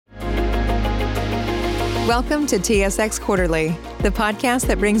Welcome to TSX Quarterly, the podcast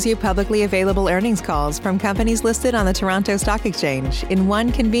that brings you publicly available earnings calls from companies listed on the Toronto Stock Exchange in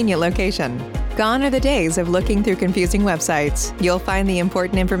one convenient location. Gone are the days of looking through confusing websites. You'll find the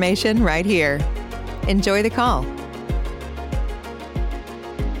important information right here. Enjoy the call.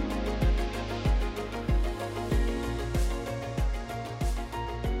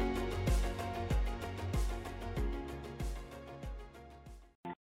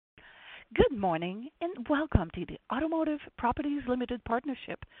 Good morning and welcome to the Automotive Properties Limited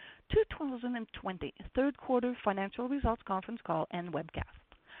Partnership 2020 third quarter financial results conference call and webcast.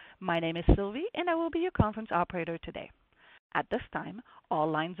 My name is Sylvie and I will be your conference operator today. At this time, all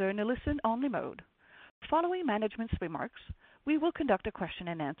lines are in a listen-only mode. Following management's remarks, we will conduct a question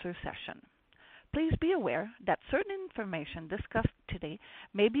and answer session. Please be aware that certain information discussed today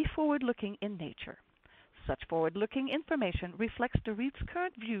may be forward-looking in nature. Such forward-looking information reflects the REIT's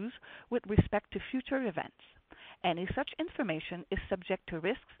current views with respect to future events. Any such information is subject to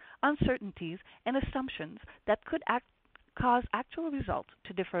risks, uncertainties, and assumptions that could cause actual results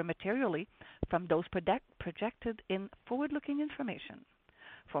to differ materially from those projected in forward-looking information.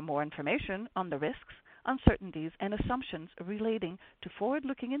 For more information on the risks, uncertainties, and assumptions relating to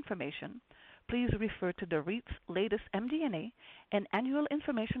forward-looking information, please refer to the REIT's latest MD&A and Annual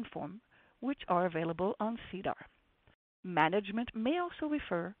Information Form, which are available on SEDAR. Management may also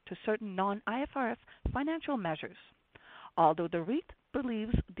refer to certain non-IFRS financial measures. Although the REIT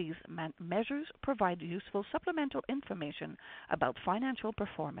believes these measures provide useful supplemental information about financial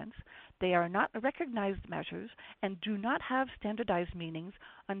performance, they are not recognized measures and do not have standardized meanings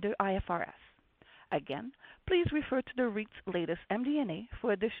under IFRS. Again, please refer to the REIT's latest MD&A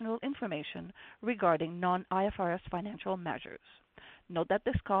for additional information regarding non-IFRS financial measures. Note that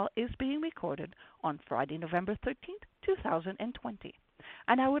this call is being recorded on Friday, November 13th, 2020.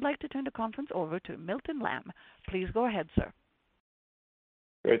 And I would like to turn the conference over to Milton Lamb. Please go ahead, sir.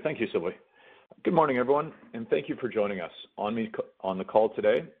 Great. Thank you, Sylvie. Good morning, everyone, and thank you for joining us. On the call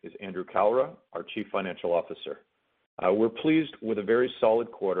today is Andrew Kalra, our Chief Financial Officer. We're pleased with a very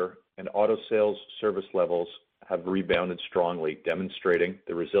solid quarter, and auto sales service levels have rebounded strongly, demonstrating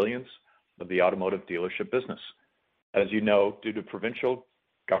the resilience of the automotive dealership business. As you know, due to provincial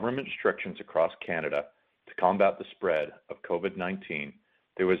government restrictions across Canada to combat the spread of COVID-19,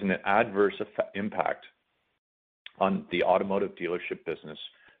 there was an adverse impact on the automotive dealership business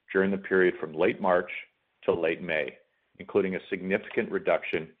during the period from late March to late May, including a significant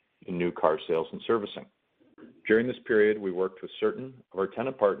reduction in new car sales and servicing. During this period, we worked with certain of our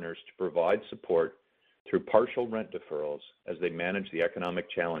tenant partners to provide support through partial rent deferrals as they manage the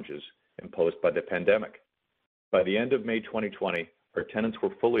economic challenges imposed by the pandemic. By the end of May 2020, our tenants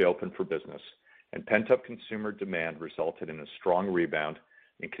were fully open for business, and pent-up consumer demand resulted in a strong rebound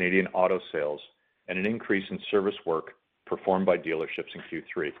in Canadian auto sales and an increase in service work performed by dealerships in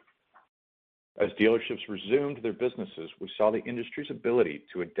Q3. As dealerships resumed their businesses, we saw the industry's ability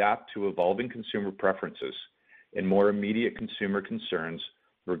to adapt to evolving consumer preferences and more immediate consumer concerns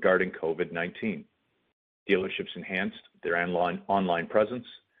regarding COVID-19. Dealerships enhanced their online presence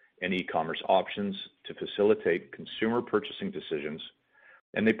and e-commerce options to facilitate consumer purchasing decisions,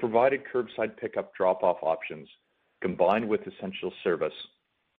 and they provided curbside pickup drop-off options combined with essential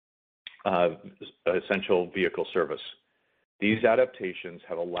vehicle service. These adaptations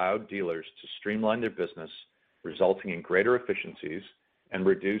have allowed dealers to streamline their business, resulting in greater efficiencies and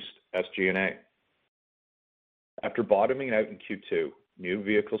reduced SG&A. After bottoming out in Q2, new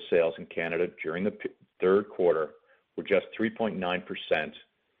vehicle sales in Canada during the third quarter were just 3.9%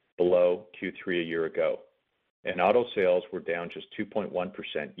 below Q3 a year ago, and auto sales were down just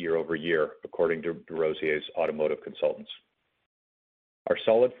 2.1% year over year, according to DesRosiers Automotive Consultants. Our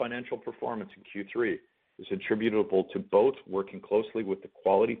solid financial performance in Q3 is attributable to both working closely with the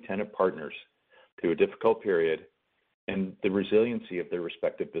quality tenant partners through a difficult period and the resiliency of their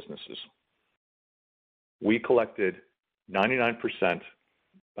respective businesses. We collected 100%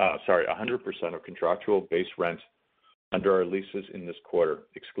 of contractual base rent under our leases in this quarter,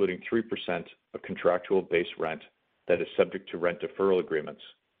 excluding 3% of contractual base rent that is subject to rent deferral agreements.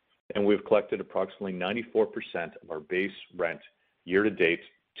 And we've collected approximately 94% of our base rent year-to-date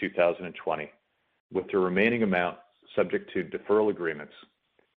 2020, with the remaining amount subject to deferral agreements.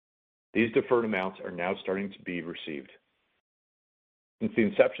 These deferred amounts are now starting to be received. Since the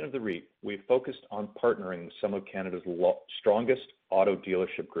inception of the REIT, we've focused on partnering with some of Canada's strongest auto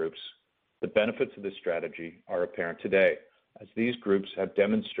dealership groups. The benefits of this strategy are apparent today, as these groups have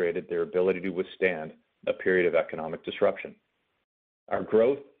demonstrated their ability to withstand a period of economic disruption. Our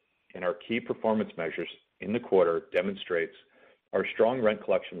growth and our key performance measures in the quarter demonstrates our strong rent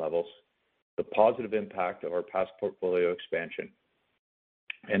collection levels, the positive impact of our past portfolio expansion,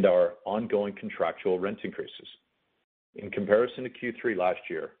 and our ongoing contractual rent increases. In comparison to Q3 last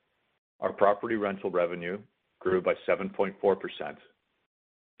year, our property rental revenue grew by 7.4%.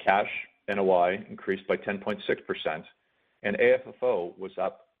 Cash NOI increased by 10.6%, and AFFO was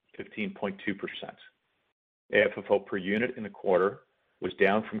up 15.2%. AFFO per unit in the quarter was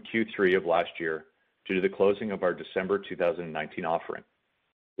down from Q3 of last year due to the closing of our December 2019 offering.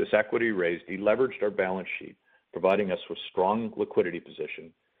 This equity raise deleveraged our balance sheet, providing us with strong liquidity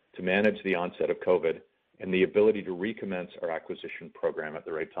position to manage the onset of COVID and the ability to recommence our acquisition program at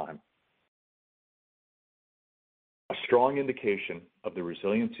the right time. A strong indication of the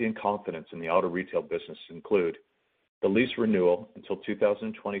resiliency and confidence in the auto retail business include the lease renewal until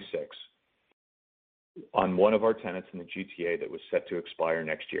 2026 on one of our tenants in the GTA that was set to expire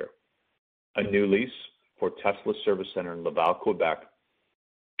next year, a new lease for Tesla Service Center in Laval, Quebec,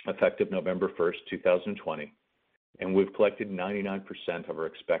 effective November 1st, 2020, and we've collected 99% of our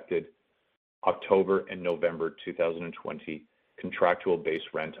expected October and November 2020 contractual base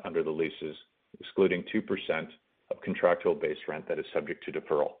rent under the leases, excluding 2% of contractual base rent that is subject to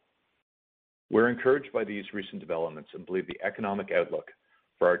deferral. We're encouraged by these recent developments and believe the economic outlook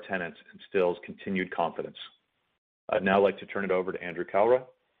for our tenants instills continued confidence. I'd now like to turn it over to Andrew Kalra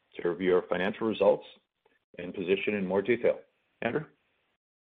to review our financial results and position in more detail. Andrew?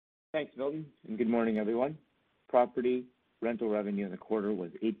 Thanks, Milton, and good morning, everyone. Property rental revenue in the quarter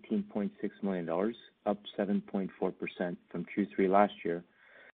was $18.6 million, up 7.4% from Q3 last year,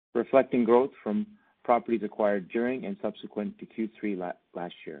 reflecting growth from properties acquired during and subsequent to Q3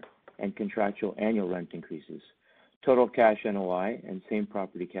 last year, and contractual annual rent increases. Total cash NOI and same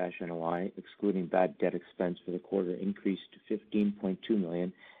property cash NOI, excluding bad debt expense for the quarter, increased to $15.2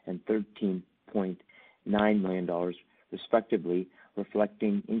 million and $13.9 million, respectively,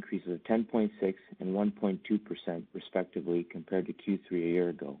 reflecting increases of 10.6% and 1.2%, respectively, compared to Q3 a year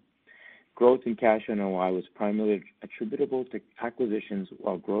ago. Growth in cash NOI was primarily attributable to acquisitions,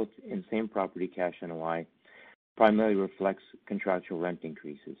 while growth in same property cash NOI primarily reflects contractual rent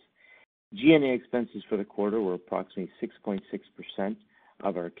increases. G&A expenses for the quarter were approximately 6.6%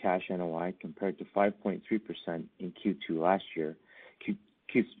 of our cash NOI, compared to 5.3% in Q3 last year.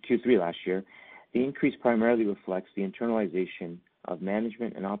 The increase primarily reflects the internalization of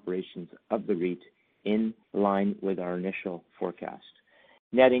management and operations of the REIT in line with our initial forecast.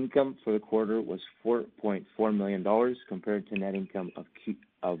 Net income for the quarter was $4.4 million, compared to net income of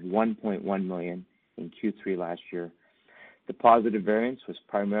 $1.1 million in Q3 last year. The positive variance was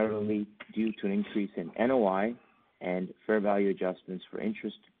primarily due to an increase in NOI and fair value adjustments for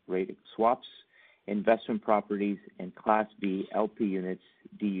interest rate swaps, investment properties, and Class B LP units,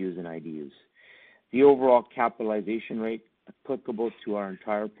 DUs and IDUs. The overall capitalization rate applicable to our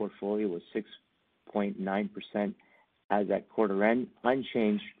entire portfolio was 6.9% as at quarter end,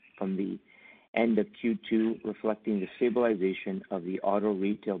 unchanged from the end of Q2, reflecting the stabilization of the auto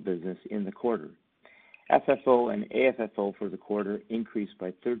retail business in the quarter. FFO and AFFO for the quarter increased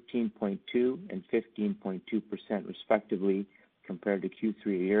by 13.2% and 15.2%, respectively, compared to Q3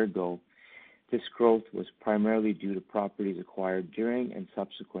 a year ago. This growth was primarily due to properties acquired during and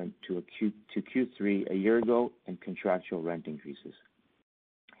subsequent to Q3 a year ago and contractual rent increases.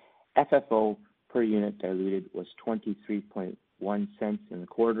 FFO per unit diluted was 23.1 cents in the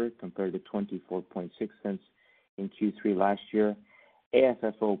quarter, compared to 24.6 cents in Q3 last year.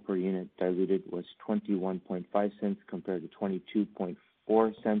 AFFO per unit diluted was 21.5 cents compared to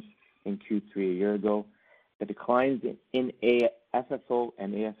 22.4 cents in Q3 a year ago. The declines in FFO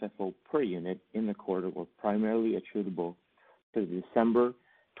and AFFO per unit in the quarter were primarily attributable to the December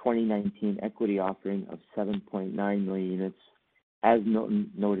 2019 equity offering of 7.9 million units, as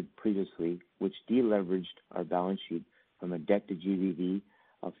Milton noted previously, which deleveraged our balance sheet from a debt to GBV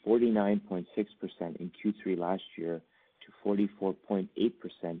of 49.6% in Q3 last year to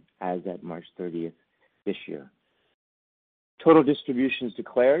 44.8% as at March 30th this year. Total distributions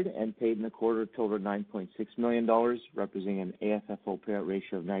declared and paid in the quarter totaled $9.6 million, representing an AFFO payout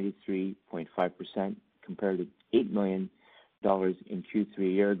ratio of 93.5%, compared to $8 million in Q3 a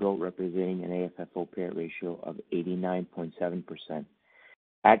year ago, representing an AFFO payout ratio of 89.7%.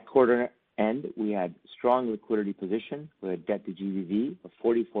 At quarter end, we had strong liquidity position with a debt to GBV of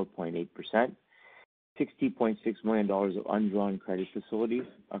 44.8%, $60.6 million of undrawn credit facilities,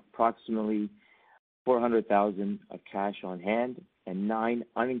 approximately $400,000 of cash on hand, and 9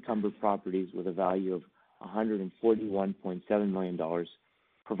 unencumbered properties with a value of $141.7 million,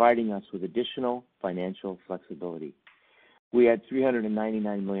 providing us with additional financial flexibility. We had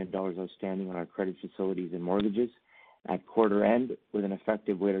 $399 million outstanding on our credit facilities and mortgages at quarter end, with an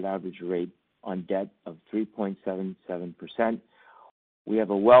effective weighted average rate on debt of 3.77%. We have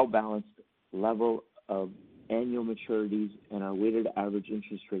a well-balanced level of annual maturities, and our weighted average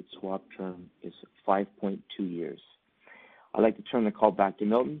interest rate swap term is 5.2 years. I'd like to turn the call back to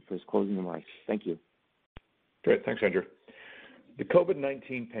Milton for his closing remarks. Thank you. Great. Thanks, Andrew. The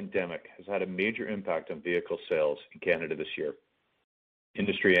COVID-19 pandemic has had a major impact on vehicle sales in Canada this year.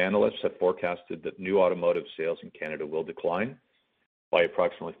 Industry analysts have forecasted that new automotive sales in Canada will decline by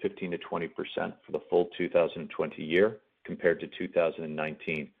approximately 15 to 20% for the full 2020 year compared to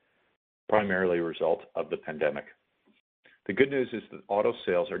 2019, primarily a result of the pandemic. The good news is that auto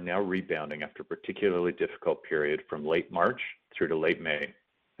sales are now rebounding after a particularly difficult period from late March through to late May,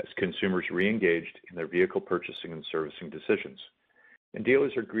 as consumers re-engaged in their vehicle purchasing and servicing decisions, and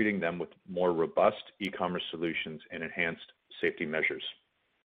dealers are greeting them with more robust e-commerce solutions and enhanced safety measures.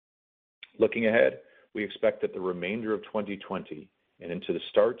 Looking ahead, we expect that the remainder of 2020 and into the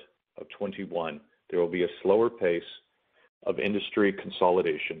start of 21, there will be a slower pace of industry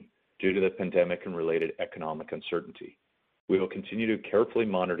consolidation due to the pandemic and related economic uncertainty. We will continue to carefully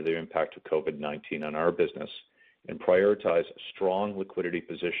monitor the impact of COVID-19 on our business and prioritize a strong liquidity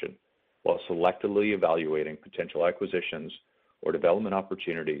position while selectively evaluating potential acquisitions or development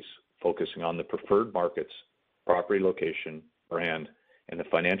opportunities, focusing on the preferred markets, property location, brand, and the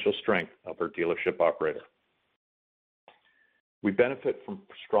financial strength of our dealership operator. We benefit from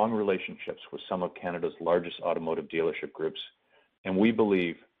strong relationships with some of Canada's largest automotive dealership groups, and we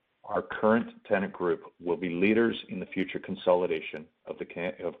believe our current tenant group will be leaders in the future consolidation of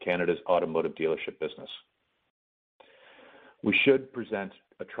Canada's automotive dealership business. We should present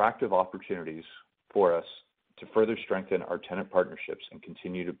attractive opportunities for us to further strengthen our tenant partnerships and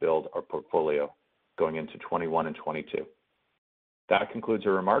continue to build our portfolio going into 21 and 22. That concludes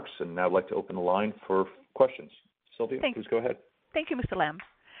our remarks, and now I'd like to open the line for questions. Sylvia, please go ahead. Thank you, Mr. Lamb.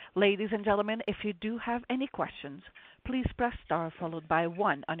 Ladies and gentlemen, if you do have any questions, please press star followed by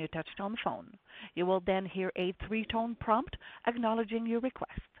 1 on your touch-tone phone. You will then hear a 3-tone prompt acknowledging your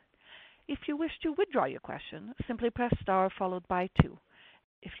request. If you wish to withdraw your question, simply press star followed by 2.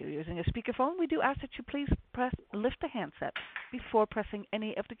 If you're using a speakerphone, we do ask that you please lift the handset before pressing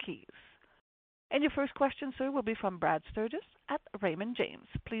any of the keys. And your first question, sir, will be from Brad Sturgis at Raymond James.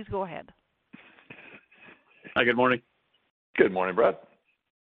 Please go ahead. Hi, good morning. Good morning, Brad.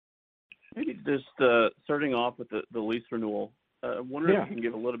 Maybe just starting off with the lease renewal. I wonder if you can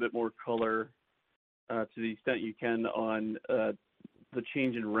give a little bit more color to the extent you can on the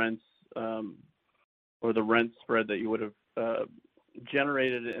change in rents or the rent spread that you would have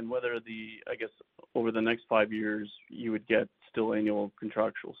generated, and whether I guess over the next 5 years you would get still annual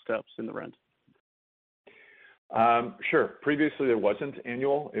contractual steps in the rent. Sure. Previously, there wasn't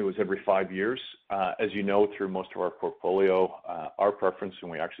annual. It was every 5 years. As you know, through most of our portfolio, our preference,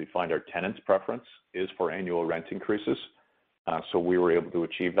 and we actually find our tenants' preference, is for annual rent increases. So we were able to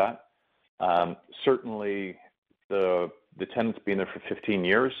achieve that. Certainly, the tenants being there for 15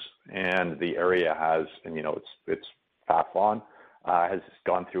 years, and the area has, and it's Athlon, has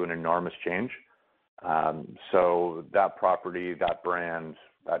gone through an enormous change. So that property, that brand,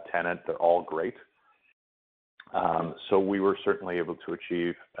 that tenant, they're all great. So we were certainly able to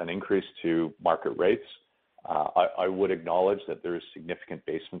achieve an increase to market rates. I would acknowledge that there is significant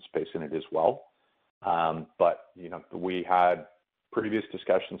basement space in it as well. But, we had previous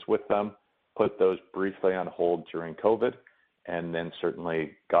discussions with them, put those briefly on hold during COVID, and then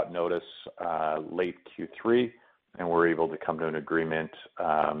certainly got notice late Q3, and were able to come to an agreement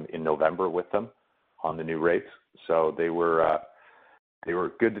in November with them on the new rates. So they were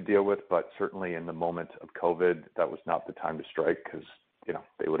good to deal with, but certainly in the moment of COVID, that was not the time to strike, because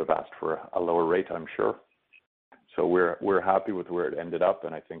they would have asked for a lower rate, I'm sure. So we're happy with where it ended up,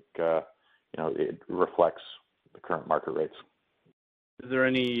 and I think it reflects the current market rates. Is there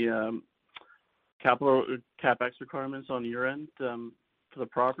any CapEx requirements on your end for the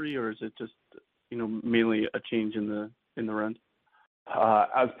property, or is it just mainly a change in the rent?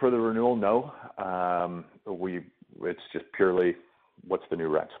 As per the renewal, no. It's just purely what's the new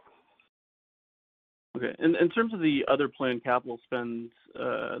rent. Okay. And in terms of the other planned capital spends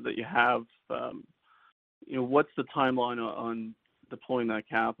that you have, what's the timeline on deploying that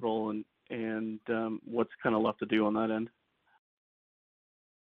capital, and what's kind of left to do on that end?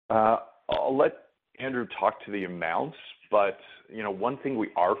 I'll let Andrew talk to the amounts, but one thing we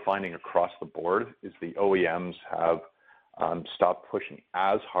are finding across the board is the OEMs have stopped pushing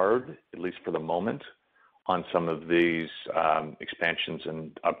as hard, at least for the moment, on some of these expansions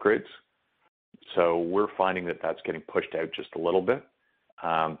and upgrades. So we're finding that that's getting pushed out just a little bit.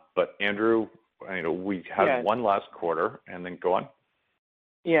 But Andrew, we had one last quarter, and then go on.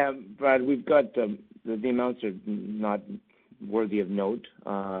 Yeah, Brad, we've got the amounts are not worthy of note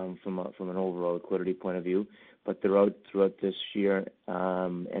from an overall liquidity point of view, but throughout this year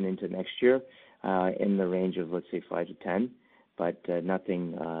and into next year, in the range of, let's say, 5 to 10, but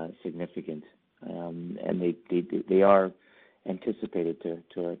nothing significant, and they are anticipated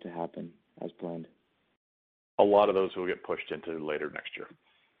to happen as planned. A lot of those will get pushed into later next year.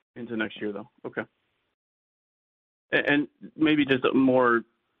 Into next year, though. Okay. And maybe just more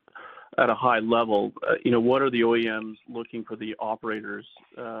at a high level, what are the OEMs looking for the operators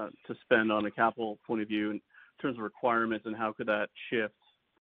to spend on a capital point of view in terms of requirements, and how could that shift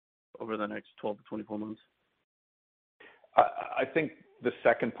over the next 12 to 24 months? I think the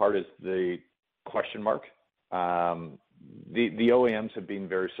second part is the question mark. The OEMs have been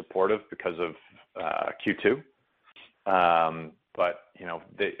very supportive because of Q2. But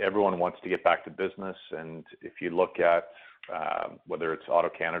everyone wants to get back to business, and if you look at whether it's Auto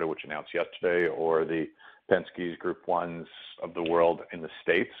Canada, which announced yesterday, or the Penske's Group 1s of the world in the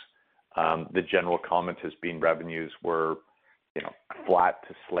States, the general comment has been revenues were flat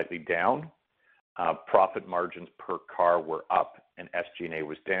to slightly down. Profit margins per car were up, and SG&A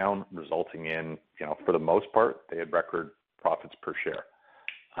was down, resulting in, for the most part, they had record profits per share.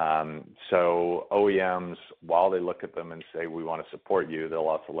 So OEMs, while they look at them and say, we want to support you, they'll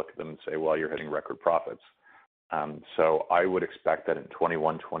also look at them and say, well, you're hitting record profits. So I would expect that in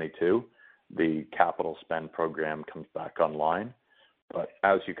 21-22, the capital spend program comes back online. But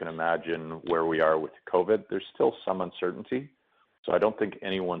as you can imagine, where we are with COVID, there's still some uncertainty. So I don't think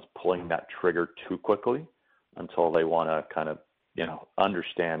anyone's pulling that trigger too quickly until they want to kind of,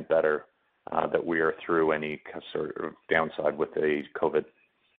 understand better that we are through any sort of downside with the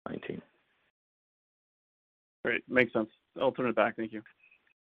COVID-19. Great. Makes sense. I'll turn it back. Thank you.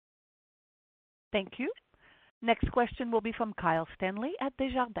 Thank you. Next question will be from Kyle Stanley at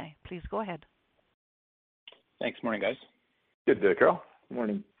Desjardins. Please go ahead. Thanks. Morning, guys. Good day, Carl.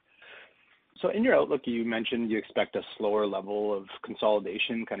 Morning. So in your outlook, you mentioned you expect a slower level of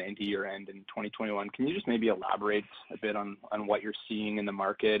consolidation kind of into year end in 2021. Can you just maybe elaborate a bit on what you're seeing in the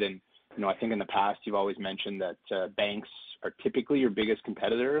market? And, I think in the past, you've always mentioned that banks are typically your biggest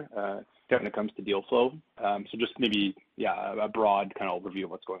competitor when it comes to deal flow. So just maybe, a broad kind of overview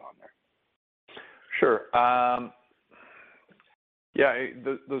of what's going on there. Sure.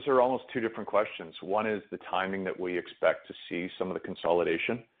 Those are almost two different questions. One is the timing that we expect to see some of the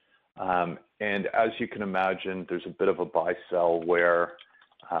consolidation. And as you can imagine, there's a bit of a buy-sell where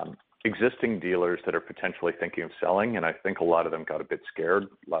existing dealers that are potentially thinking of selling, and I think a lot of them got a bit scared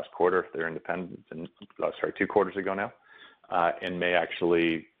last quarter if they're independent, and 2 quarters ago now, and may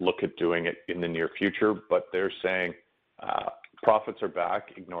actually look at doing it in the near future. But they're saying profits are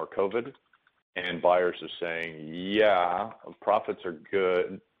back, ignore COVID. And buyers are saying, profits are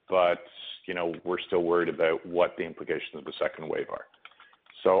good, but, we're still worried about what the implications of the second wave are.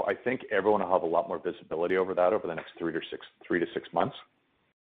 So I think everyone will have a lot more visibility over that over the next 3 to 6 months.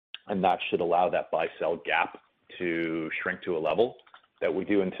 And that should allow that buy-sell gap to shrink to a level that we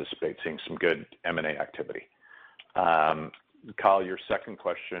do anticipate seeing some good M&A activity. Kyle, your second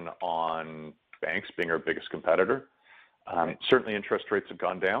question on banks being our biggest competitor. Certainly interest rates have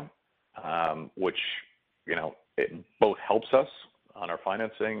gone down, which, it both helps us on our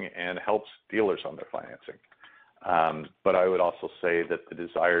financing and helps dealers on their financing. But I would also say that the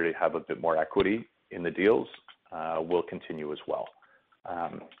desire to have a bit more equity in the deals will continue as well.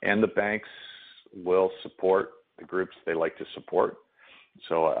 And the banks will support the groups they like to support.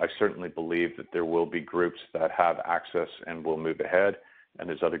 So I certainly believe that there will be groups that have access and will move ahead, and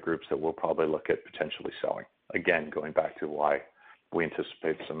there's other groups that will probably look at potentially selling. Again, going back to why we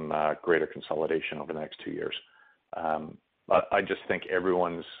anticipate some greater consolidation over the next 2 years. But I just think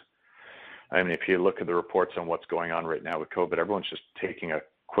if you look at the reports on what's going on right now with COVID, everyone's just taking a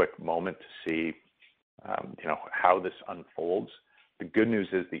quick moment to see, how this unfolds. The good news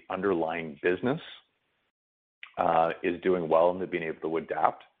is the underlying business is doing well and they've been able to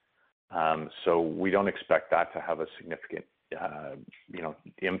adapt. So we don't expect that to have a significant,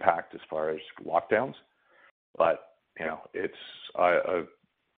 impact as far as lockdowns. But,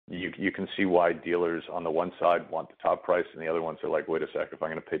 you can see why dealers on the one side want the top price and the other ones are like, wait a sec, if I'm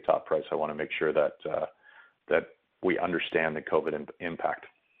going to pay top price, I want to make sure that we understand the COVID impact.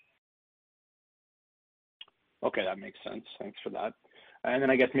 Okay, that makes sense. Thanks for that. And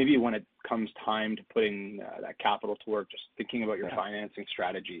then I guess maybe when it comes time to putting that capital to work, just thinking about your financing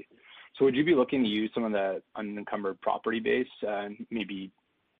strategy. So would you be looking to use some of the unencumbered property base and maybe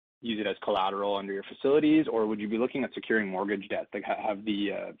use it as collateral under your facilities, or would you be looking at securing mortgage debt? Have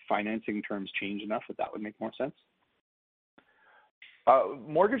the financing terms changed enough that would make more sense?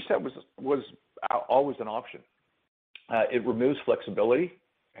 Mortgage debt was always an option. It removes flexibility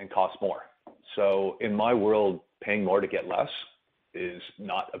and costs more. So in my world, paying more to get less is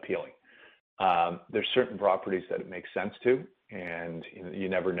not appealing. There's certain properties that it makes sense to, and you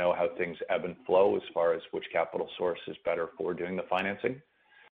never know how things ebb and flow as far as which capital source is better for doing the financing.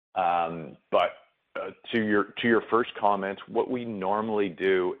 But to your first comment, what we normally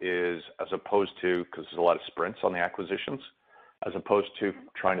do is, as opposed to, because there's a lot of sprints on the acquisitions, as opposed to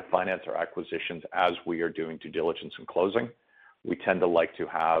trying to finance our acquisitions as we are doing due diligence and closing, we tend to like to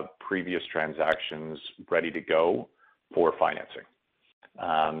have previous transactions ready to go for financing.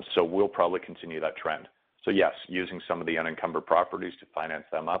 So we'll probably continue that trend. So yes, using some of the unencumbered properties to finance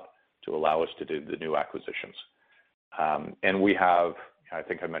them up to allow us to do the new acquisitions. And we have, I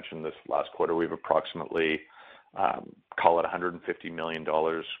think I mentioned this last quarter, we have approximately, call it $150 million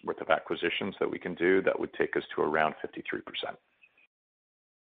worth of acquisitions that we can do that would take us to around 53%.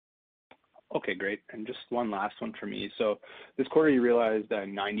 Okay, great. And just one last one for me. So this quarter you realized a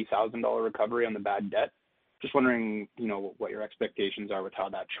 $90,000 recovery on the bad debt. Just wondering, what your expectations are with how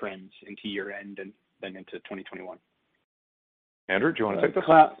that trends into year end and then into 2021. Andrew, do you want to take this?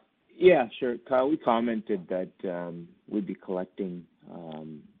 Yeah, sure. Kyle, we commented that we'd be collecting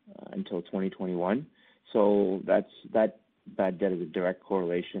until 2021. So that bad debt is a direct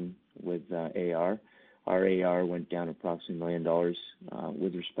correlation with AR. Our AR went down approximately $1 million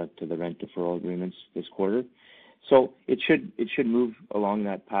with respect to the rent deferral agreements this quarter. So it should move along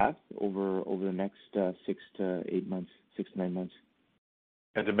that path over the next 6 to 9 months.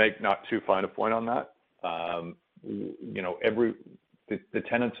 And to make not too fine a point on that, the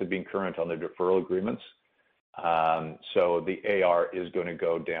tenants have been current on their deferral agreements. So the AR is going to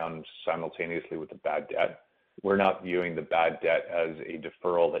go down simultaneously with the bad debt. We're not viewing the bad debt as a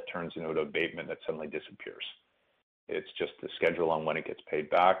deferral that turns into an abatement that suddenly disappears. It's just the schedule on when it gets paid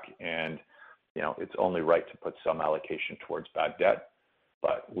back, and it's only right to put some allocation towards bad debt.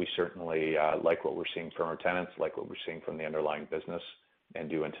 But we certainly like what we're seeing from our tenants, like what we're seeing from the underlying business, and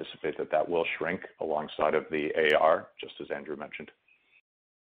do anticipate that will shrink alongside of the AR, just as Andrew mentioned.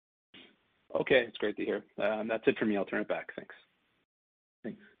 Okay, it's great to hear. That's it for me. I'll turn it back. Thanks.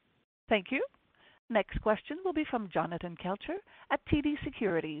 Thank you. Next question will be from Jonathan Kelcher at TD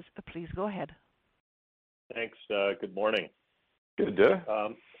Securities. Please go ahead. Thanks. Good morning. Good day.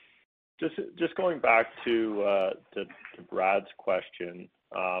 Just going back to Brad's question,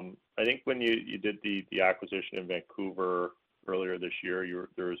 I think when you did the acquisition in Vancouver earlier this year,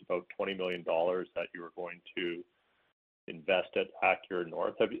 there was about $20 million that you were going to invest at Acura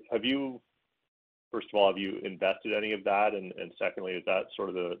North. Have you, first of all, have you invested any of that? And secondly, is that sort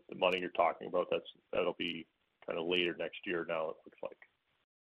of the money you're talking about that'll be kind of later next year now, it looks like?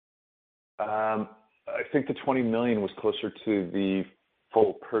 I think the $20 million was closer to the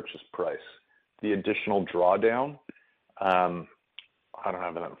full purchase price. The additional drawdown, I don't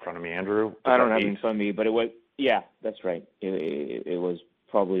have that in front of me, Andrew. I don't have it in front of me, but it was, yeah, that's right. It was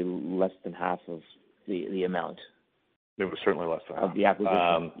probably less than half of the amount. It was certainly less than half. Of the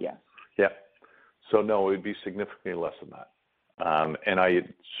acquisition, yeah. Yeah. So no, it would be significantly less than that. And I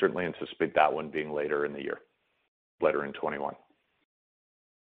certainly anticipate that one being later in the year, later in 21.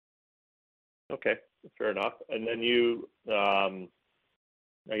 Okay, fair enough. And then you,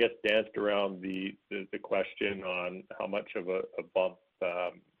 I guess, danced around the question on how much of a bump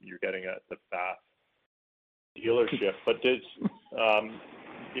you're getting at the Bath dealership. But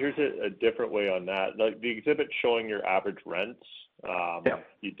here's a different way on that. Like the exhibit showing your average rents,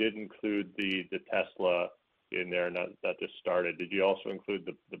 you did include the Tesla in there, and that just started. Did you also include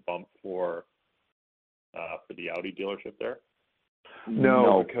the bump for the Audi dealership there?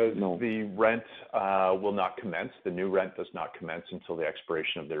 No, because the rent will not commence. The new rent does not commence until the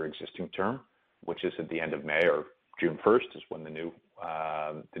expiration of their existing term, which is at the end of May, or June 1st is when the new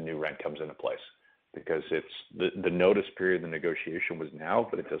rent comes into place. Because it's the notice period, the negotiation was now,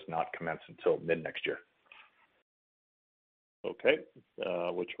 but it does not commence until mid next year. Okay,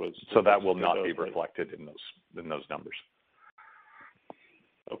 which was so that will not be reflected in those numbers.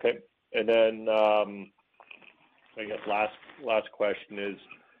 Okay, and then I guess last question is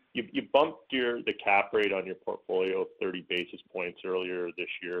you bumped the cap rate on your portfolio 30 basis points earlier this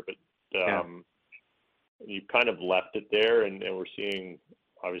year, but you kind of left it there, and we're seeing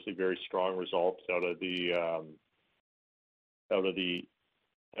obviously very strong results out of your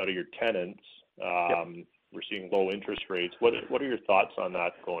tenants. We're seeing low interest rates. What are your thoughts on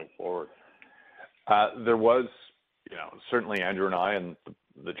that going forward? There was, certainly Andrew and I and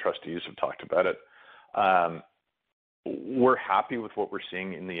the trustees have talked about it. We're happy with what we're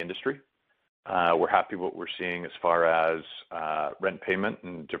seeing in the industry. We're happy what we're seeing as far as rent payment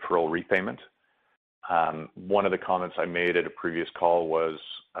and deferral repayment. One of the comments I made at a previous call was,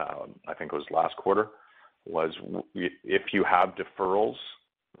 I think it was last quarter, was if you have deferrals,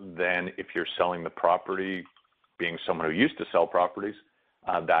 then if you're selling the property, being someone who used to sell properties,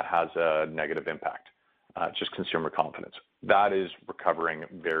 that has a negative impact, just consumer confidence. That is recovering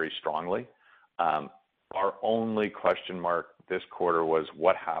very strongly. Our only question mark this quarter was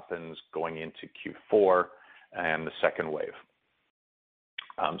what happens going into Q4 and the second wave.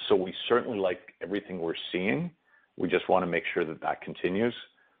 So we certainly like everything we're seeing. We just want to make sure that that continues.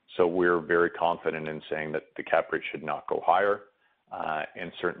 So we're very confident in saying that the cap rate should not go higher.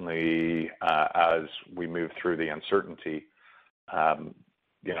 And certainly as we move through the uncertainty,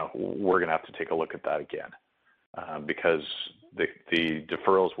 we're going to have to take a look at that again because the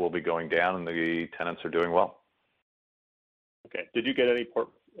deferrals will be going down and the tenants are doing well. Okay. Did you get any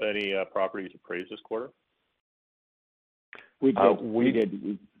properties appraised this quarter? We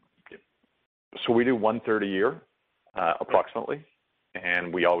did. So we do 1/3 a year, approximately,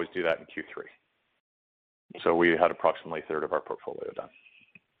 and we always do that in Q3. So we had approximately 1/3 of our portfolio done.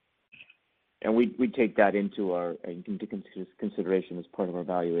 And we take that into consideration as part of our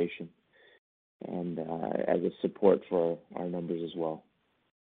valuation and as a support for our numbers as well.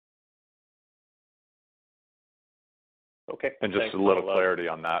 Okay. And just a little clarity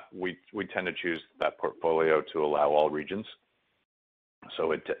on that, we tend to choose that portfolio to allow all regions.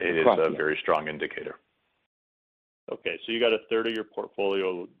 So it is a very strong indicator. Okay, so you got 1/3 of your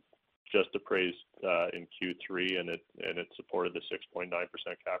portfolio just appraised in Q3, and it supported the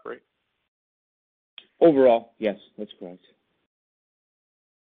 6.9% cap rate? Overall, yes, that's correct.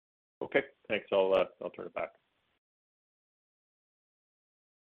 Okay, thanks. I'll turn it back.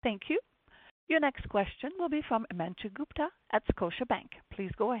 Thank you. Your next question will be from Himanshu Gupta at Scotiabank.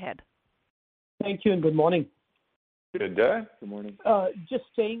 Please go ahead. Thank you and good morning. Good day. Good morning. Just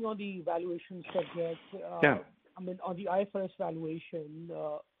staying on the valuation subject. I mean, on the IFRS valuation,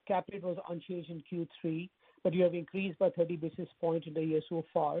 cap rate was unchanged in Q3, but you have increased by 30 basis points in the year so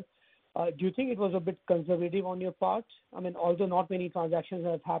far. Do you think it was a bit conservative on your part? I mean, although not many transactions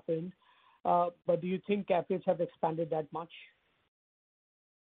have happened, but do you think cap rates have expanded that much?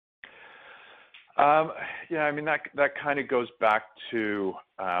 Yeah, I mean, that kind of goes back to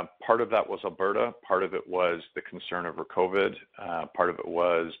part of that was Alberta, part of it was the concern over COVID, part of it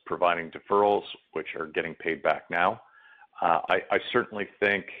was providing deferrals, which are getting paid back now. I certainly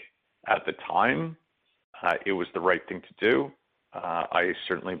think at the time it was the right thing to do. I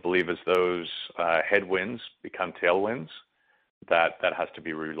certainly believe as those headwinds become tailwinds, that has to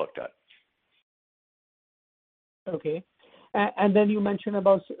be relooked at. Okay. And then you mentioned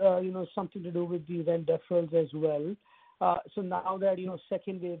about, something to do with the rent deferrals as well. So now that,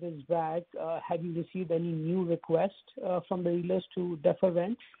 second wave is back, have you received any new requests from the realtors to defer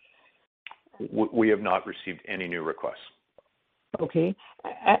rent? We have not received any new requests. Okay.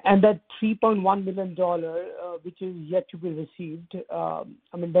 And that $3.1 million, which is yet to be received, I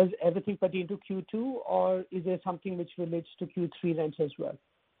mean, does everything pertain to Q2, or is there something which relates to Q3 rents as well?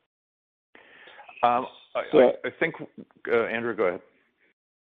 I think, Andrew, go ahead.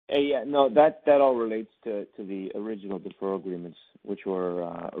 Yeah, no, that all relates to the original deferral agreements, which were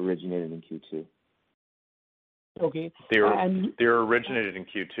originated in Q2. Okay. They're originated in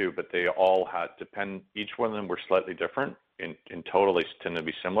Q2, but they all each one of them were slightly different. In total, they tend to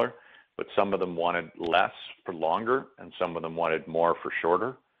be similar, but some of them wanted less for longer, and some of them wanted more for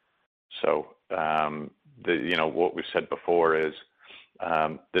shorter. So, what we said before is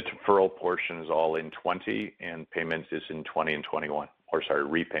the deferral portion is all in 20, and payment is in 20 and 21. Or sorry,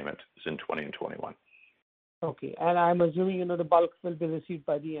 repayment is in 20 and 21. Okay, and I'm assuming the bulk will be received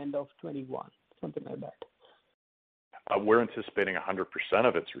by the end of 21, something like that. We're anticipating 100%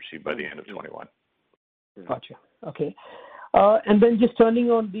 of it's received by the end of 21. Gotcha. Okay. And then just turning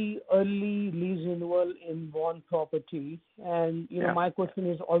on the early lease renewal in one property, and my question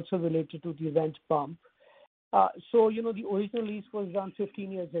is also related to the rent bump. So the original lease was done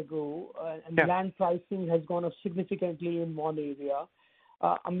 15 years ago, and land pricing has gone up significantly in one area.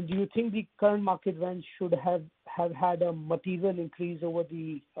 I mean, do you think the current market rent should have had a material increase over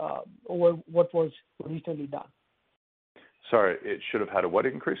what was originally done? Sorry, it should have had a what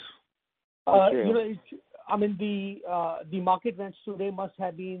increase? I mean, the market rents today must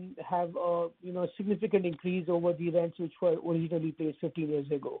have a significant increase over the rents which were originally paid 15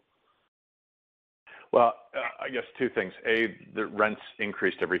 years ago. Well, I guess two things. A, the rents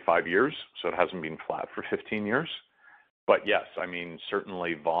increased every 5 years, so it hasn't been flat for 15 years. But yes, I mean,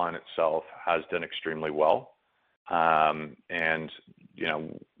 certainly Vaughan itself has done extremely well. And,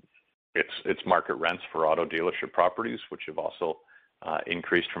 it's market rents for auto dealership properties, which have also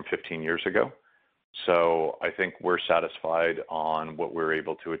increased from 15 years ago. So I think we're satisfied on what we're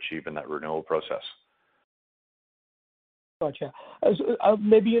able to achieve in that renewal process. Gotcha.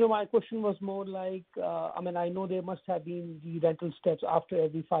 Maybe, my question was more like, I know there must have been the rental steps after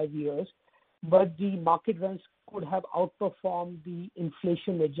every 5 years, but the market rents could have outperformed the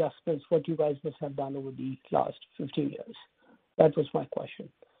inflation adjustments, what you guys must have done over the last 15 years. That was my question.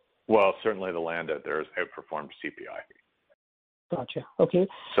 Well, certainly the land out there has outperformed CPI. Gotcha. Okay.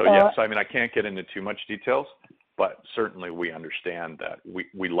 So yes, I can't get into too much details, but certainly we understand that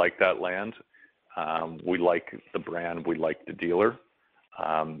we like that land. We like the brand, we like the dealer,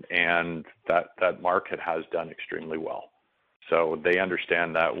 and that market has done extremely well. So they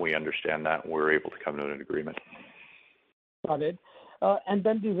understand that, we understand that, and we're able to come to an agreement. Got it. And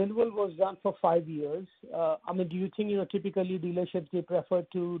then the renewal was done for 5 years. Do you think, typically dealerships, they prefer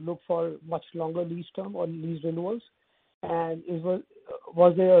to look for much longer lease term or lease renewals? And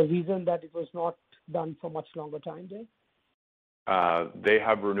was there a reason that it was not done for much longer time there? They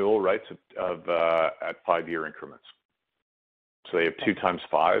have renewal rights of at 5-year increments. So they have 2 times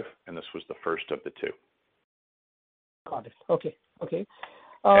 5, and this was the first of the 2. Got it. Okay.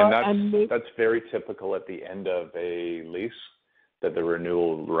 And that's very typical at the end of a lease, that the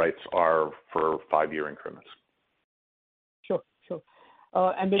renewal rights are for 5-year increments. Sure.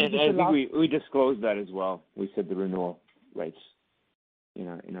 And maybe I think we disclosed that as well. We said the renewal rights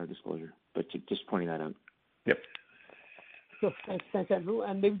in our disclosure, but just pointing that out. Yep. Sure. Thanks, Andrew.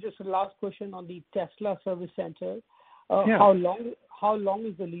 And maybe just a last question on the Tesla service center. Yeah. How long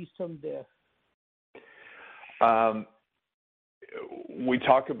is the lease term there? We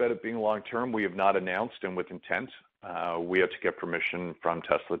talk about it being long term. We have not announced, and with intent, we have to get permission from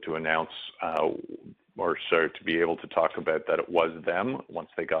Tesla to announce, to be able to talk about that it was them once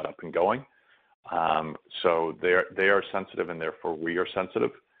they got up and going. So they are sensitive, and therefore we are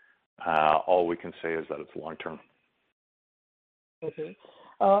sensitive. All we can say is that it's long term. Okay.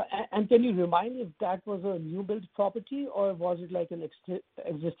 And can you remind me if that was a new build property, or was it like an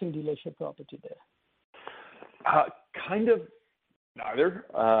existing dealership property there? Kind of neither.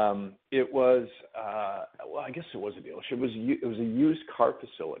 It was, I guess it was a dealership. It was a used car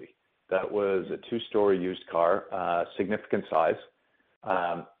facility. That was a 2-story used car, significant size.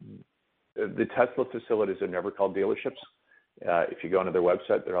 The Tesla facilities are never called dealerships. If you go onto their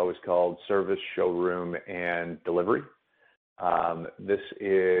website, they're always called service, showroom, and delivery. This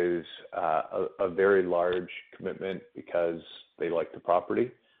is a very large commitment because they like the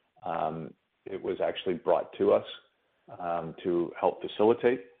property. It was actually brought to us to help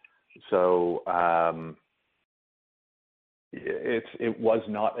facilitate. So it was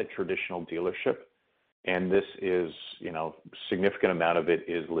not a traditional dealership, and this is, significant amount of it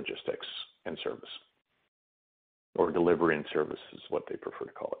is logistics and service, or delivery and service is what they prefer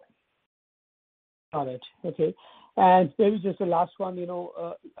to call it. Got it. Okay. And maybe just the last one,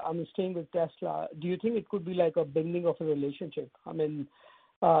 I'm staying with Tesla. Do you think it could be like a beginning of a relationship? Do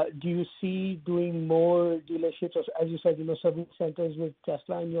you see doing more dealerships, or as you said, service centers with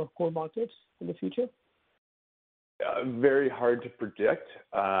Tesla in your core markets in the future? Very hard to predict.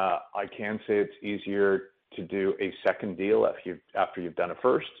 I can say it's easier to do a second deal after you've done a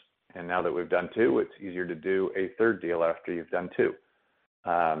first, and now that we've done 2, it's easier to do a third deal after you've done 2.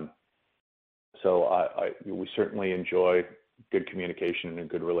 So we certainly enjoy good communication and a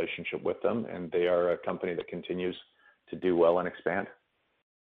good relationship with them, and they are a company that continues to do well and expand.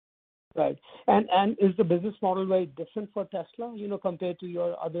 Right. And is the business model very different for Tesla, compared to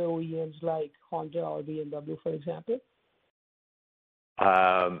your other OEMs like Honda or BMW, for example?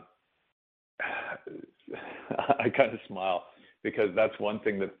 I kind of smile because that's one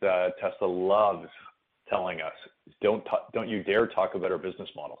thing that Tesla loves telling us. Don't you dare talk about our business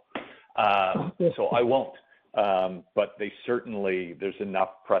model. So I won't. But there's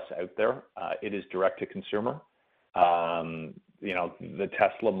enough press out there. It is direct to consumer. The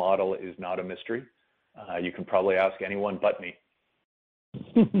Tesla model is not a mystery. You can probably ask anyone but me.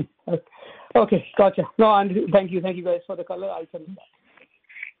 Okay, gotcha. No, Andrew, thank you guys for the color. I'll send it back.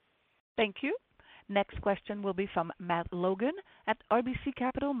 Thank you. Next question will be from Matt Logan at RBC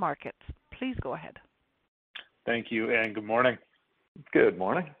Capital Markets. Please go ahead. Thank you, and good morning. Good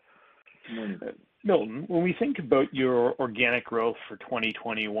morning. Milton, when we think about your organic growth for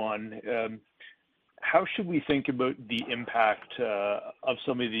 2021, how should we think about the impact of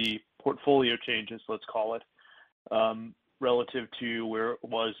some of the portfolio changes, let's call it, relative to where it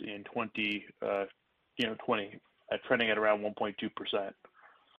was in 2020, trending at around 1.2%?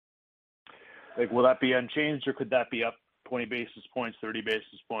 Like, will that be unchanged, or could that be up 20 basis points, 30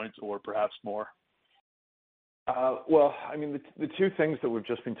 basis points, or perhaps more? Well, I mean, the two things that we've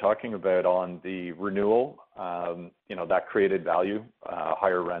just been talking about on the renewal, that created value,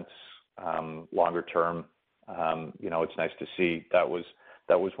 higher rents, longer term. It's nice to see that was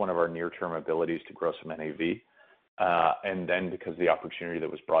one of our near-term abilities to grow some NAV. And then because the opportunity that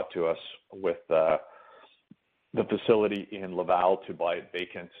was brought to us with the facility in Laval to buy it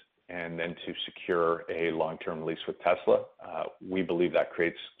vacant and then to secure a long-term lease with Tesla, we believe that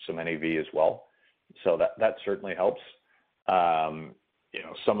creates some NAV as well. So that certainly helps.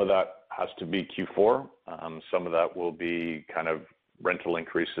 Some of that has to be Q4. Some of that will be kind of rental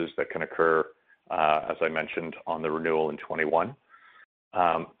increases that can occur, as I mentioned, on the renewal in 21.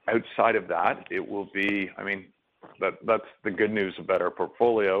 Outside of that, it will be, that's the good news about our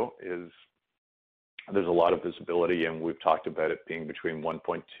portfolio is there's a lot of visibility, and we've talked about it being between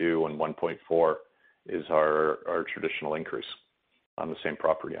 1.2 and 1.4 is our traditional increase on the same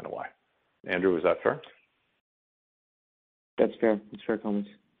property NOI. Andrew, is that fair? That's fair. That's fair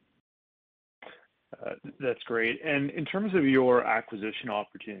comments. That's great. And in terms of your acquisition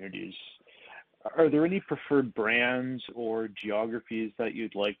opportunities, are there any preferred brands or geographies that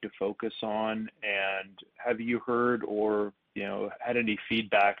you'd like to focus on? And have you heard or had any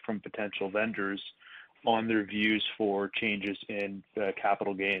feedback from potential vendors on their views for changes in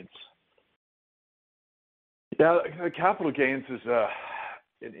capital gains? Yeah, capital gains is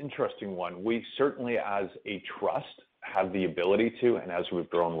an interesting one. We certainly, as a trust, have the ability to, and as we've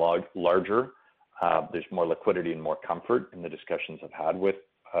grown larger, there's more liquidity and more comfort in the discussions I've had with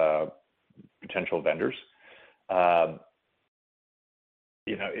potential vendors.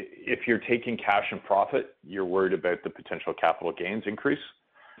 If you're taking cash and profit, you're worried about the potential capital gains increase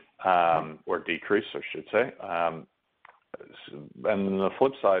or decrease, I should say. And the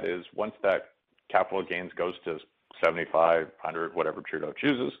flip side is once that capital gains goes to 75, 100, whatever Trudeau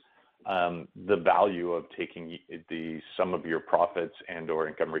chooses, the value of taking the sum of your profits and or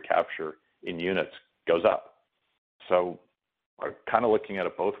income recapture in units goes up. So I'm kind of looking at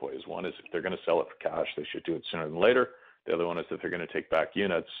it both ways. One is if they're going to sell it for cash, they should do it sooner than later. The other one is if they're going to take back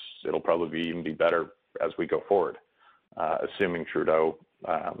units, it'll probably even be better as we go forward, assuming Trudeau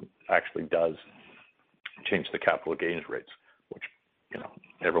actually does change the capital gains rates, which,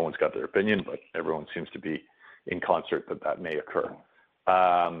 everyone's got their opinion, but everyone seems to be in concert that may occur.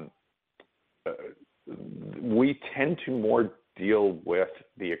 We tend to more deal with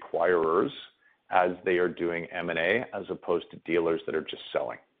the acquirers as they are doing M&A as opposed to dealers that are just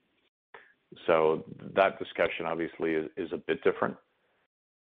selling. So that discussion obviously is a bit different.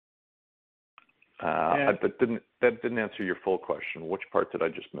 That didn't answer your full question. Which part did I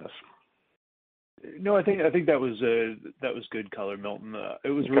just miss? No, I think that was good color, Milton. It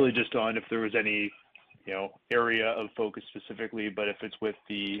was really just on if there was any area of focus specifically, but if it's with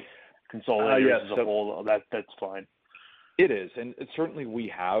the consolidators as a whole, that's fine. It is, and certainly we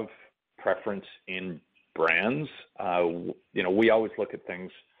have preference in brands. We always look at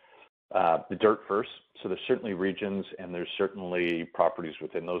things the dirt first. So there's certainly regions and there's certainly properties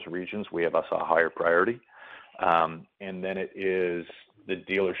within those regions. We have a higher priority. And then it is the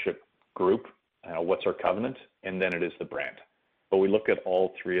dealership group, what's our covenant, and then it is the brand. But we look at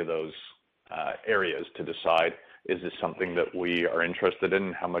all three of those areas to decide, is this something that we are interested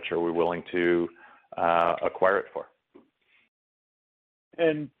in? How much are we willing to acquire it for?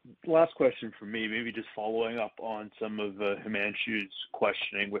 And last question for me, maybe just following up on some of Himanshu's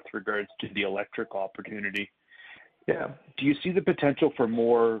questioning with regards to the electric opportunity. Yeah. Do you see the potential for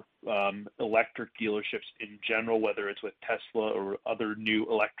more electric dealerships in general, whether it's with Tesla or other new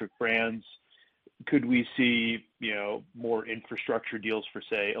electric brands? Could we see, more infrastructure deals for,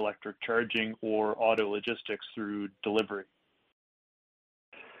 say, electric charging or auto logistics through delivery?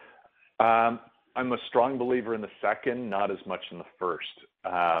 I'm a strong believer in the second, not as much in the first.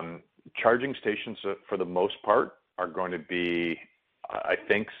 Charging stations, for the most part, are going to be, I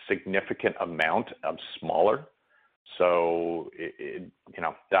think, significant amount of smaller. So,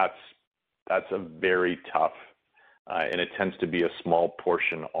 that's a very tough, and it tends to be a small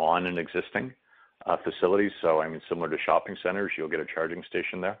portion on an existing facility. So, similar to shopping centers, you'll get a charging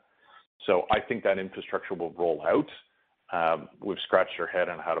station there. So I think that infrastructure will roll out. We've scratched our head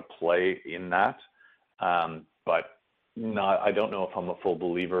on how to play in that, but I don't know if I'm a full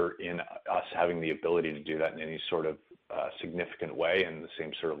believer in us having the ability to do that in any sort of significant way in the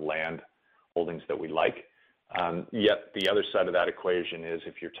same sort of land holdings that we like. Yet the other side of that equation is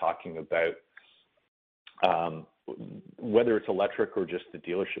if you're talking about whether it's electric or just the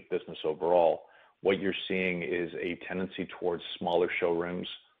dealership business overall, what you're seeing is a tendency towards smaller showrooms,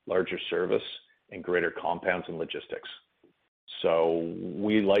 larger service, and greater compounds and logistics. So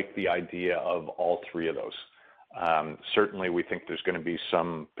we like the idea of all three of those. Certainly, we think there's going to be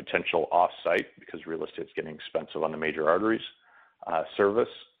some potential off-site because real estate's getting expensive on the major arteries. Service,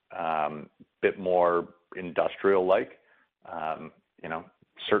 bit more industrial-like,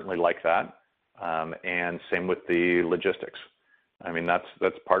 certainly like that. And same with the logistics. I mean, that's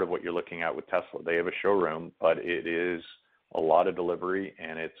part of what you're looking at with Tesla. They have a showroom, but it is a lot of delivery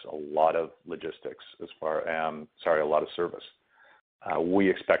and it's a lot of logistics a lot of service. We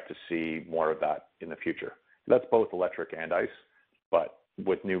expect to see more of that in the future. That's both electric and ICE, but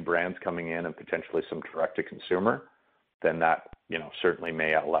with new brands coming in and potentially some direct-to-consumer, then that, certainly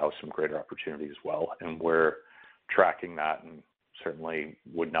may allow some greater opportunity as well. And we're tracking that and certainly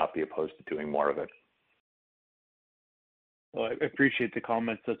would not be opposed to doing more of it. Well, I appreciate the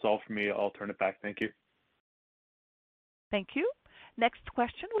comments. That's all for me. I'll turn it back. Thank you. Thank you. Next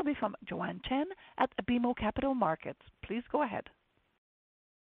question will be from Joanne Chen at BMO Capital Markets. Please go ahead.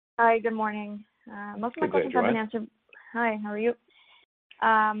 Hi, good morning. Most of my questions have been answered. Hi, how are you?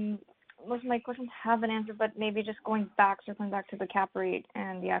 Most of my questions have been answered, but maybe just circling back to the cap rate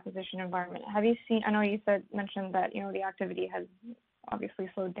and the acquisition environment. Have you seen, I know you mentioned that, the activity has obviously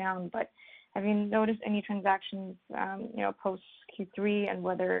slowed down, but have you noticed any transactions, post Q3 and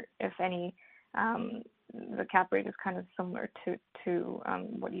whether, if any, the cap rate is kind of similar to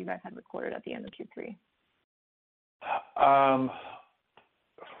what you guys had recorded at the end of Q3?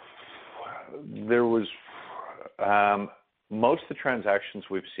 There was most of the transactions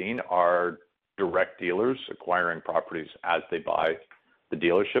we've seen are direct dealers acquiring properties as they buy the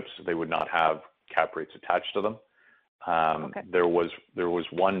dealerships. They would not have cap rates attached to them. Okay. There was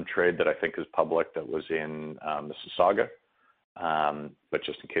one trade that I think is public that was in Mississauga, but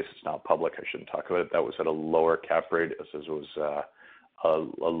just in case it's not public, I shouldn't talk about it. That was at a lower cap rate as it was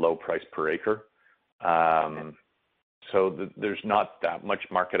a low price per acre. Okay. So there's not that much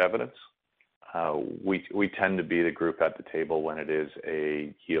market evidence. We tend to be the group at the table when it is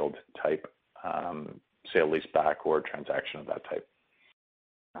a yield type sale leaseback or transaction of that type.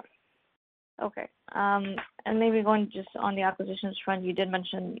 Okay. And maybe going just on the acquisitions front, you did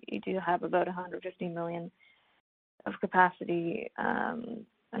mention you do have about $150 million of capacity. I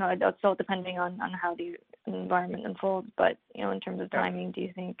know it's still depending on how the environment unfolds, but in terms of timing, do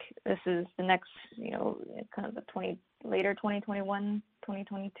you think this is the next, kind of later 2021,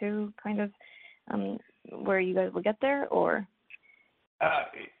 2022 kind of where you guys will get there, or?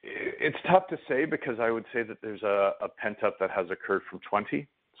 It's tough to say because I would say that there's a pent-up that has occurred from 20.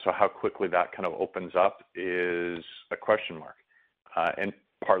 So how quickly that kind of opens up is a question mark. And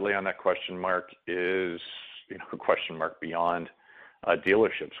partly on that question mark is, a question mark beyond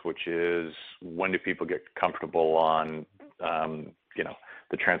dealerships, which is when do people get comfortable on,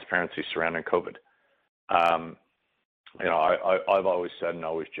 the transparency surrounding COVID. I've always said and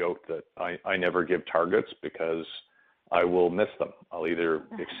always joked that I never give targets because I will miss them. I'll either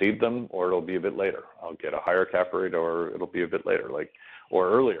exceed them or it'll be a bit later. I'll get a higher cap rate or it'll be a bit later, or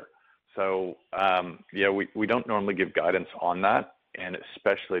earlier. So, we don't normally give guidance on that, and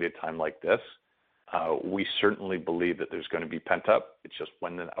especially at a time like this. We certainly believe that there's going to be pent up. It's just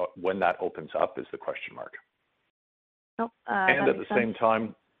when that opens up is the question mark. Nope, and at the same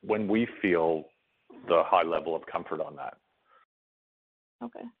time, when we feel the high level of comfort on that.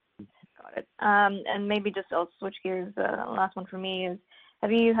 Okay, got it. And maybe just I'll switch gears. The last one for me is,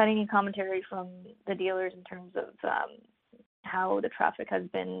 have you had any commentary from the dealers in terms of how the traffic has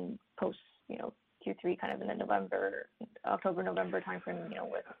been post, Q3, kind of in the October-November timeframe,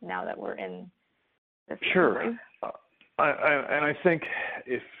 with now that we're in this? Sure. I think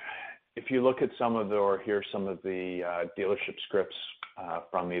if you look at or hear some of the dealership scripts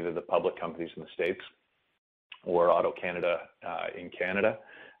from either the public companies in the States or AutoCanada in Canada,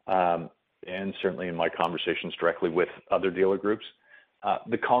 and certainly in my conversations directly with other dealer groups,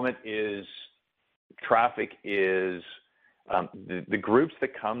 the comment is traffic is the groups that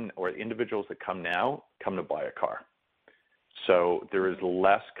come or individuals that come now come to buy a car. So there is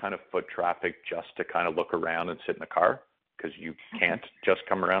less kind of foot traffic just to kind of look around and sit in a car, because you can't just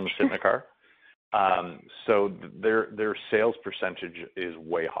come around and sit in a car. So their sales percentage is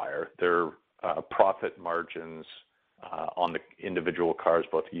way higher. Their profit margins on the individual cars,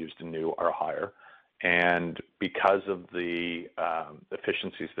 both used and new, are higher. And because of the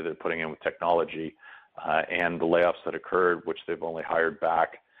efficiencies that they're putting in with technology and the layoffs that occurred, which they've only hired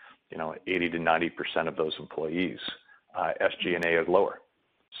back, 80 to 90% of those employees, SG&A is lower.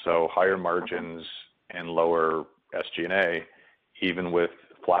 So higher margins and lower SG&A, even with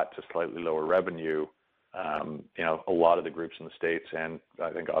flat to slightly lower revenue. A lot of the groups in the States, and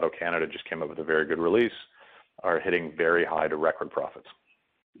I think AutoCanada just came up with a very good release, are hitting very high to record profits.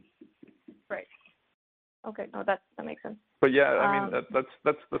 Right. Okay. No, that makes sense. But yeah, I mean,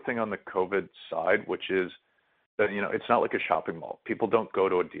 that's the thing on the COVID side, which is that, you know, it's not like a shopping mall. People don't go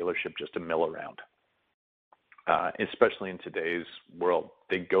to a dealership just to mill around. Especially in today's world,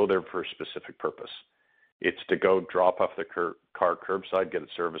 they go there for a specific purpose. It's to go drop off the car curbside, get it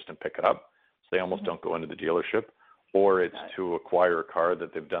serviced, and pick it up. So they almost don't go into the dealership. Or it's to acquire a car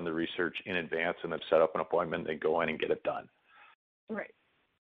that they've done the research in advance and they've set up an appointment. They go in and get it done. Right.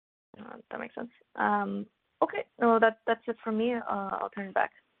 That makes sense. Okay. No, that's it for me. I'll turn it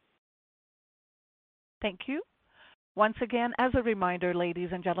back. Thank you. Once again, as a reminder, ladies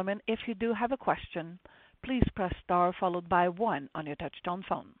and gentlemen, if you do have a question, please press star followed by 1 on your touchtone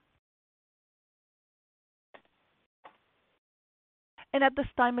phone. And at this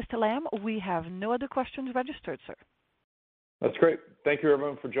time, Mr. Lamb, we have no other questions registered, sir. That's great. Thank you,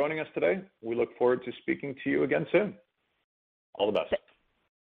 everyone, for joining us today. We look forward to speaking to you again soon. All the best.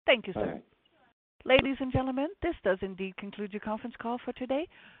 Thank you, sir. Ladies and gentlemen, this does indeed conclude your conference call for today.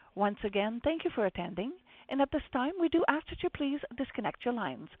 Once again, thank you for attending. And at this time, we do ask that you please disconnect your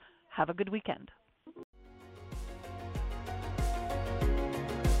lines. Have a good weekend.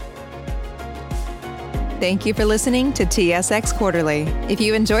 Thank you for listening to TSX Quarterly. If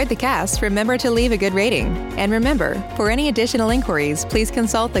you enjoyed the cast, remember to leave a good rating. And remember, for any additional inquiries, please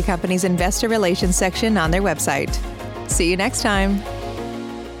consult the company's investor relations section on their website. See you next time.